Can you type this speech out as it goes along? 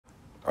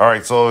All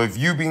right, so if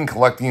you've been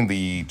collecting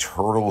the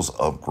Turtles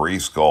of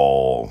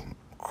Grayskull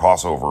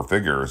crossover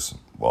figures,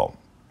 well,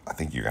 I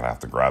think you're going to have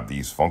to grab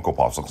these Funko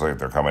Pops. Looks like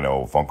they're coming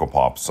out with Funko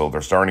Pops. So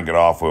they're starting to get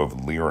off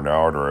with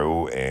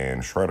Leonardo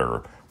and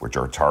Shredder, which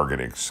are Target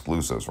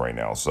exclusives right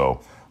now. So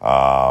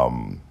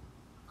I'm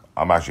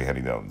actually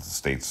heading down to the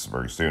States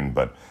very soon.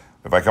 But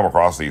if I come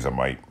across these, I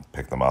might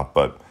pick them up.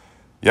 But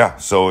yeah,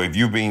 so if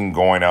you've been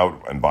going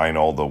out and buying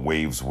all the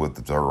waves with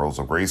the Turtles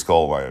of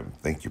Grayskull, I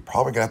think you're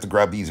probably going to have to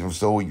grab these. If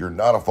so, you're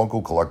not a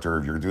Funko collector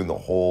if you're doing the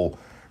whole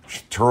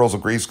Turtles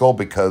of Grayskull,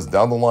 because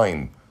down the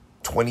line,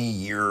 20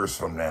 years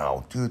from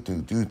now, yes,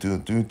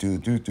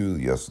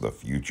 the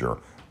future,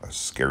 a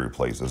scary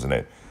place, isn't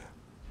it?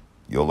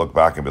 You'll look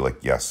back and be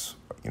like, yes,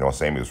 you know,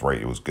 Sammy was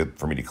right. It was good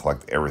for me to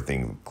collect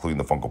everything, including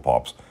the Funko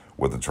Pops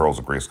with the Turtles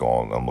of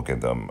Grayskull, and I'm looking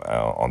at them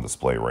on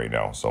display right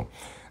now. So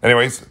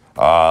anyways,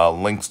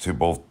 links to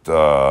both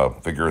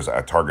figures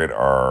at Target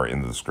are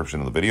in the description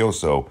of the video.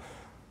 So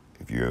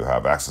if you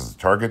have access to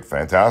Target,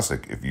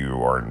 fantastic. If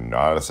you are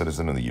not a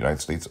citizen of the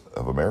United States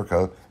of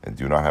America and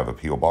do not have a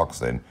P.O. box,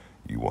 then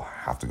you will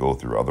have to go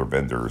through other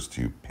vendors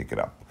to pick it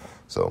up.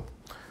 So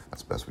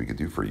that's the best we could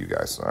do for you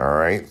guys. All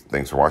right.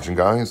 Thanks for watching,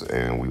 guys,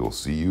 and we will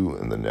see you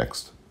in the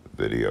next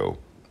video.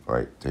 All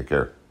right. Take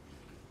care.